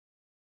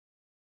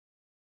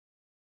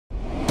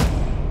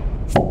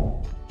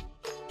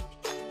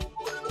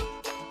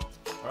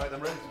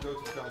Alright, I'm ready to go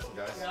to the council,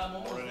 guys. Yeah, I'm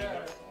almost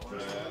there.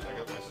 I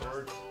got my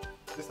sword.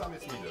 This time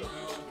it's me though. The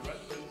red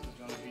prince is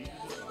gonna be.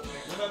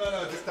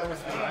 No, this time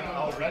it's me.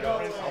 I'll be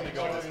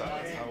going this time.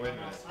 Oh, wait a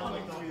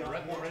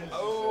minute.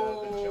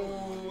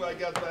 Oh, I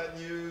got bad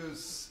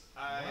news.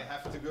 I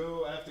have to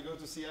go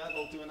to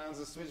Seattle to announce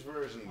the Switch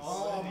versions.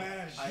 Oh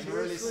man, I'm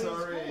really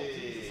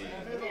sorry.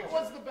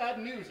 What's the bad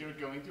news? You're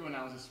going to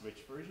announce a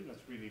Switch version.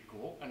 That's really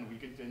cool, and we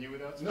continue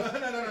without. No,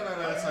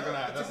 that's not gonna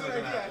happen. That's not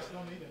gonna happen.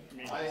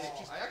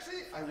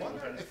 I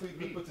wonder if we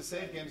could put the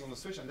save games on the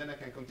Switch and then I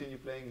can continue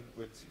playing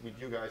with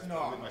you guys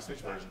with my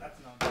Switch version. That's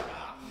not.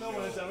 No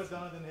one has ever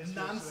done it in history.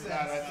 Nonsense.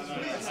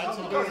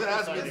 Because it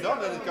has been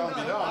done, and it can't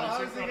be done. How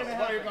are you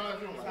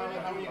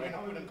going to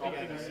put a copy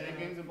of the save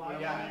games and put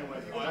them on your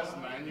website?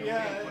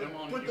 Yeah,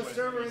 put the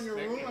server in your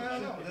room. I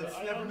don't know. That's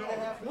never gonna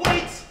happen.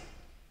 Wait!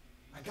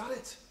 I got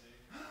it.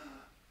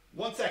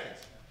 1 second.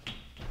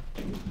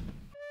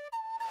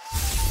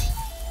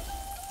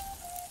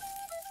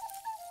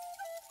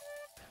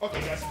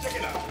 Okay, guys, check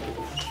it out.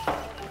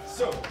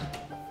 So,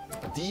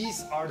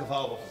 these are the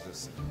valve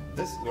offices.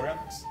 This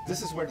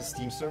is where the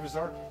Steam servers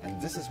are,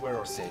 and this is where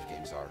our save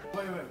games are.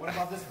 Wait, what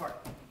about this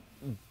part?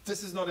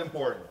 This is not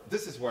important.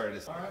 This is where it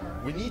is. All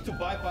right. We need to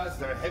bypass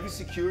their heavy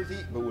security,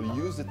 but we'll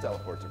use the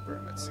teleporter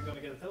pyramids. We're gonna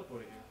get a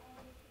teleporter here.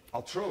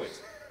 I'll throw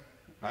it.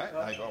 Right?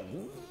 I go,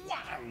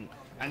 wow!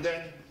 And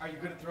then... Are you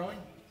good at throwing?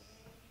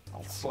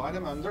 I'll slide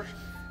them under,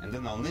 and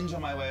then I'll ninja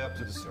my way up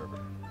to the server.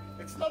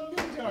 It's not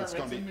ninja armor, it's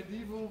a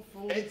medieval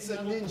full... It's a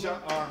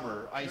ninja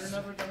armor. I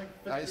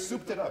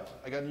souped it up.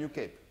 I got a new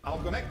cape. I'll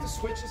connect the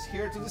switches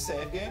here to the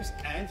save games,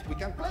 and we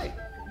can play.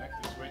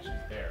 Connect the switches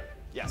there.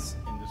 Yes.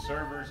 In the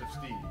servers of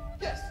Steam.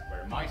 Yes.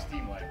 Where my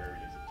Steam library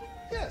is.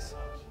 Yes.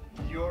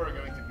 You're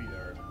going to be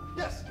there.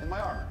 Yes, in my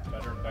armor.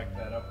 Better back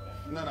that up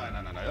then. No.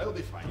 It'll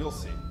be fine. You'll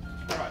see.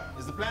 All right.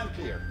 Is the plan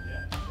clear?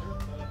 Yeah.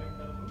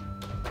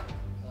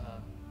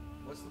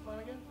 What's the plan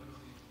again?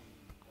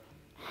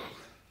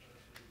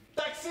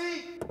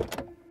 Taxi!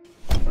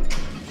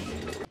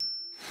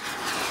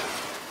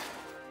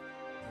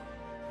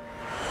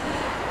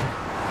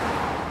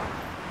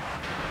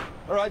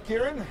 All right,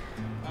 Kieran.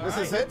 This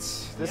is it.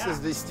 This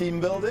is the Steam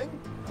building.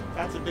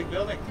 That's a big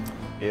building.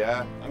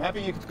 Yeah, I'm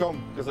happy you could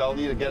come because I'll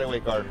need a getaway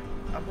car.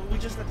 But we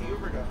just let the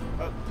Uber go.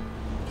 Oh,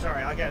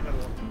 sorry, I'll get another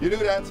one. You do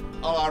that,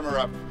 I'll armor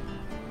up.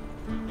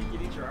 Think you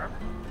need your armor?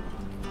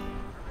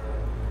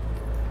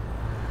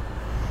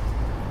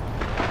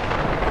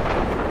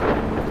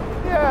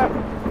 Yeah,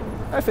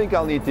 I think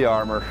I'll need the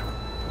armor.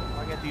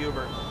 I'll get the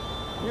Uber.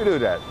 You do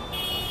that.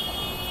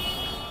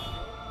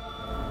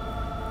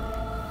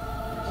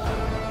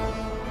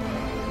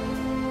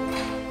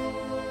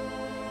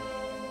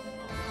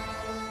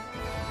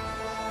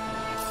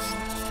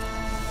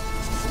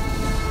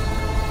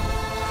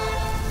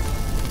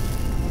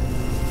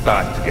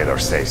 Time to get our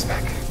saves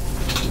back.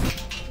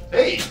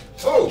 Hey!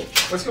 Oh!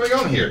 What's going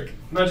on here?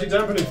 Magic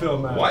dampening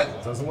film, man. What?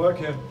 It doesn't work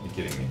here. You're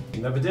kidding me. It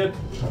never did.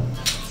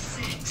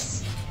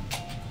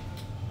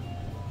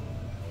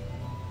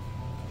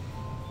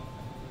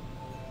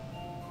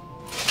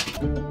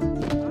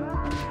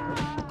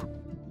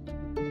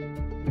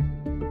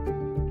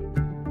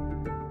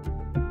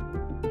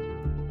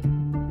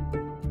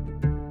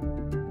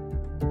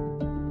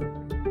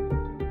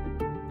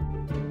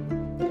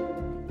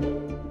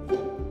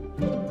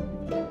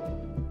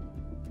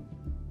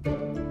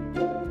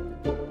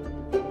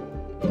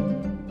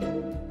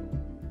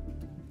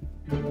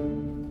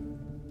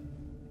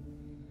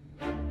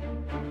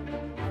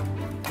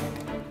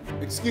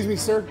 Excuse me,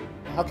 sir.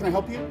 How can I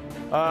help you?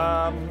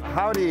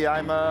 Howdy.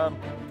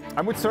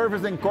 I'm with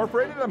Service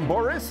Incorporated. I'm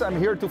Boris. I'm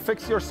here to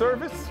fix your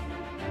service.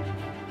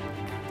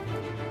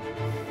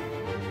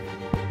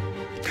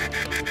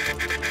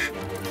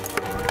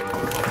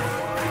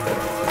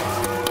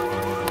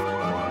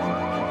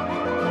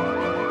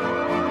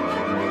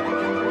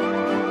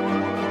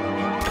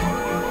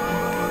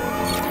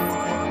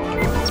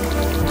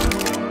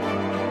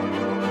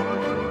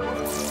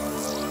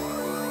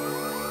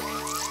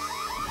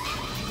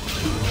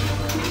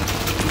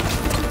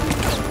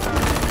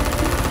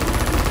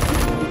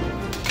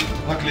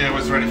 Luckily, I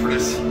was ready for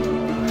this.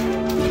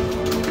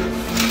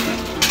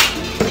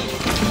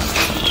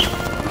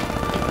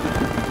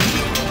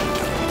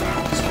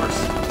 This works.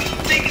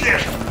 Take me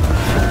there!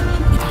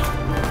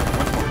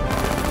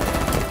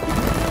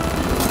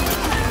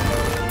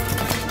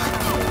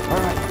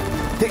 Alright,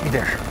 take me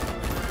there.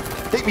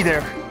 Take me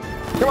there.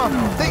 Come on,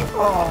 take.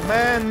 Oh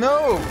man,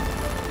 no!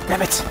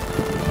 Damn it!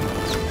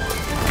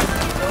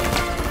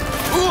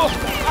 Ooh.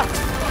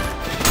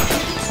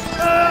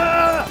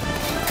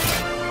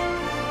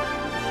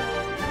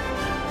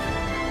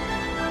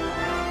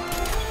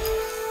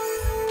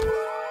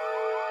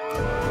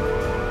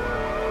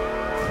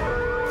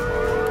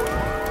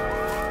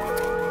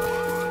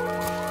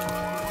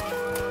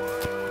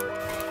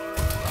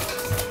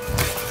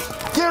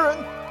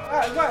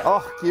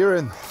 Oh,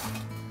 Kieran.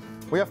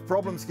 We have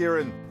problems,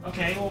 Kieran.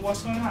 Okay, well,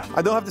 what's going on?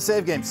 I don't have the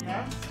save games.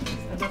 Yeah?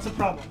 And that's a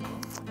problem.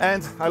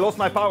 And I lost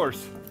my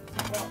powers.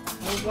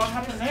 Well, What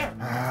happened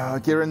there?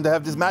 Kieran, they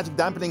have this magic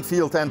dampening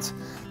field and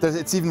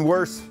it's even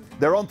worse.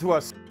 They're onto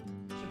us.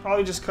 Should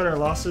probably just cut our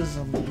losses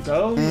and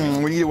go.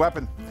 We need a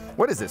weapon.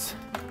 What is this?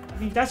 I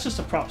mean, that's just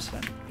a prop,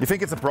 Sven. You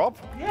think it's a prop?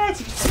 Yeah,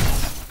 it's a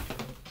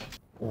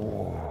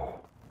Oh,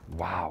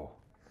 wow.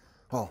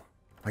 Well,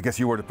 I guess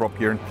you were the prop,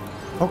 Kieran.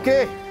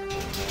 Okay.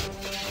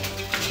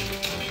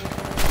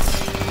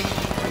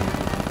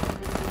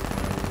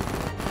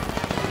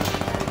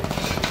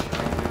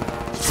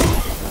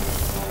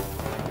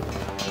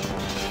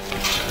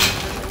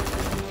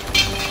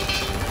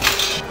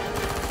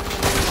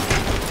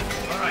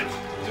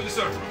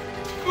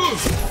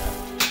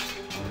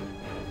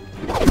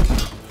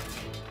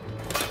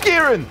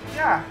 Kieran!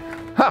 Yeah.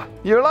 Ha!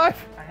 You're alive?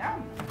 I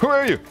am. Who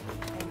are you?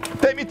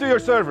 Take me to your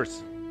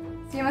servers.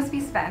 So you must be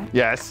Sven.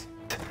 Yes.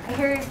 I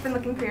hear you've been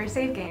looking for your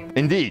save game.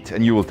 Indeed,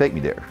 and you will take me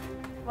there.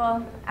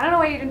 Well, I don't know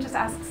why you didn't just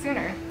ask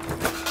sooner.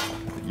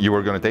 You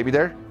were gonna take me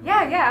there?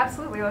 Yeah,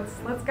 absolutely.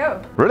 Let's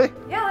go. Really?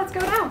 Yeah, let's go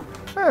now.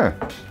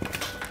 Yeah.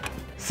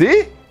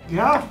 See?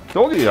 Yeah.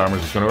 Told you the armor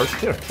was gonna work.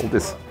 Here, hold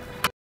this.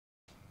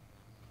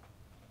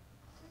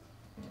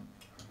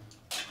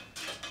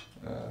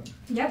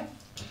 Yep,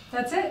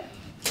 that's it.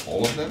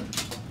 All of them?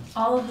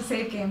 All of the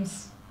save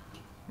games.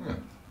 Yeah.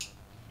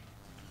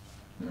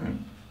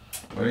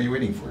 What are you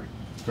waiting for?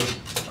 Go.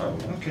 Oh,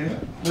 okay.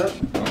 Well,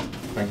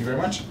 thank you very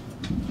much.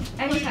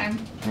 Anytime.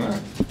 Yeah.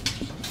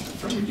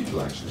 Friendly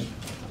people, actually.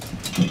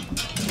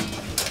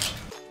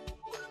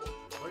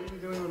 What are you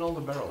doing with all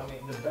the barrels? I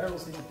mean, the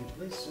barrels need to be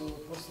placed so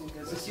Postal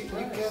gets a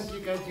surprise. You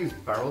can't use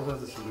barrels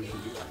as a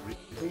solution to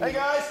everything. Hey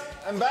guys,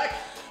 I'm back.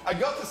 I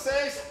got the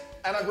saves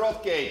and I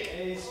brought cake.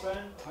 Hey Sven.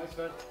 Hi,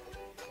 Sven.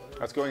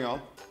 What's going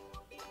on?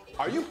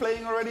 Are you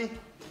playing already?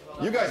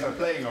 You guys are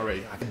playing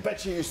already. I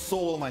bet you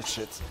stole all my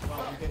shit.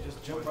 Well, you can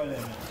just jump right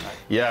in.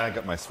 Yeah, I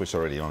got my Switch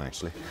already on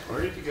actually.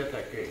 Where did you get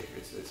that cake?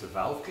 It's a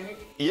Valve cake?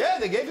 Yeah,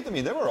 they gave it to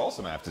me. They were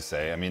awesome, I have to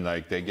say. I mean,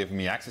 like, they gave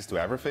me access to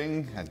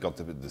everything. I got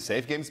the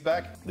save games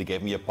back. They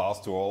gave me a pass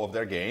to all of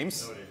their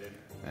games. No, they didn't.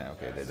 Yeah,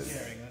 okay, they did.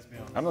 Sharing, let's be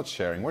honest. I'm not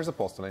sharing. Where's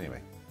Apostle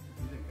anyway?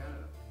 He's in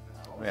Canada.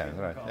 That's Yeah, that's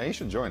right. Yeah, you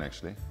should join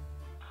actually.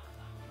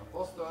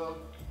 Apostle.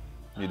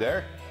 You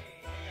there?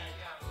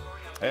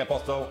 Hey,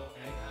 Apostle.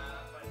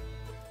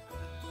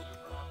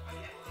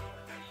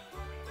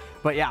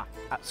 But yeah,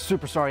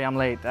 super sorry I'm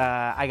late.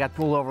 I got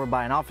pulled over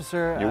by an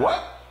officer. You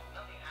what?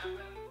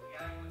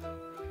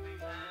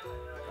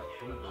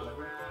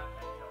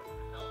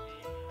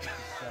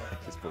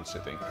 He's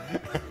bullshitting.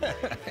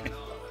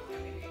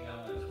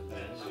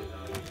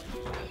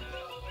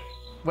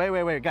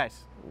 Wait,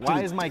 guys.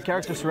 Why is my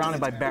character surrounded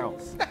by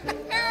barrels?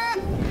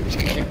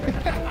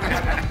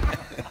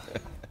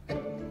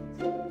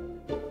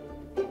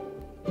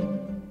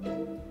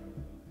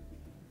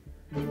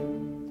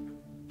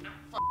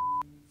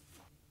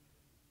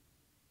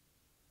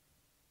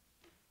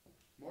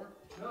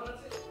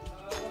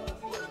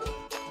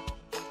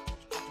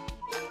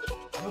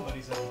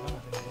 Nobody's ever done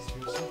it in the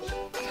history of Switch.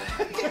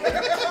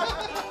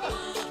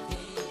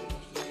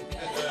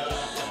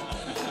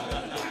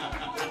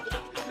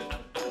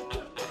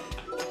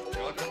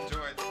 Welcome to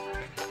it.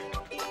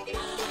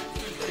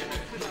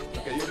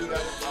 Okay, you do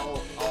that. I'll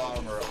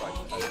armor up.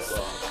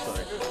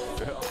 Sorry.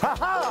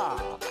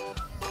 Ha-ha!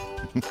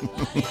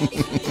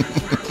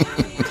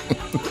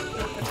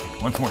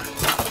 Once more.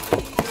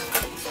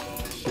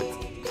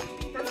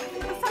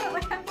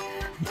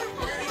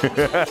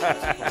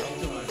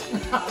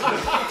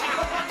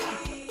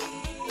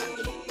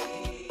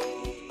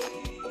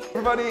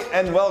 Everybody,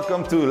 and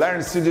welcome to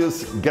Larian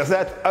Studios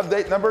Gazette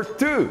update number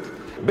 2.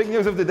 Big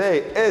news of the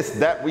day is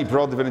that we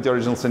brought Divinity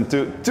Original Sin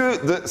 2 to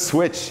the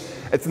Switch.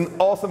 It's an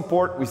awesome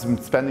port. We've been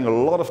spending a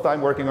lot of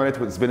time working on it.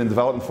 It's been in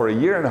development for a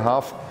year and a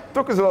half.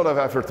 Took us a lot of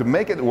effort to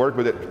make it work,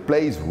 but it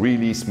plays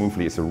really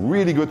smoothly. It's a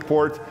really good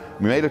port.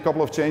 We made a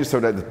couple of changes so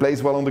that it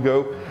plays well on the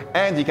go,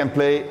 and you can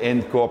play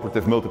in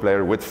cooperative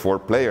multiplayer with 4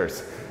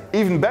 players.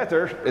 Even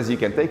better is you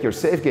can take your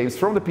save games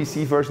from the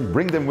PC version,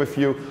 bring them with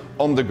you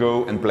on the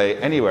go and play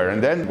anywhere.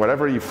 And then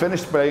whatever you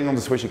finish playing on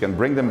the Switch, you can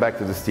bring them back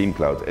to the Steam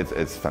cloud.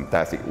 It's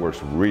fantastic, it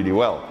works really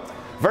well.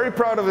 Very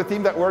proud of the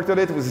team that worked on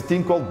it. It was a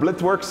team called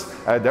Blitzworks.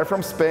 They're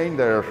from Spain,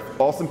 they're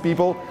awesome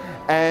people.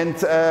 And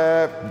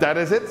that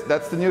is it,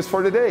 that's the news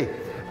for today.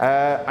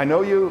 I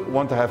know you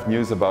want to have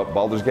news about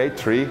Baldur's Gate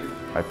 3.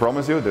 I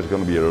promise you, there's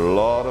going to be a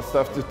lot of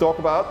stuff to talk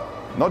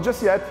about. Not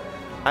just yet.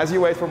 As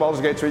you wait for Baldur's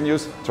Gate 3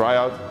 news, try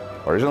out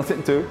Original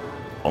Sin 2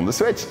 on the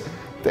Switch.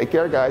 Take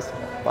care, guys.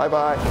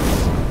 Bye-bye.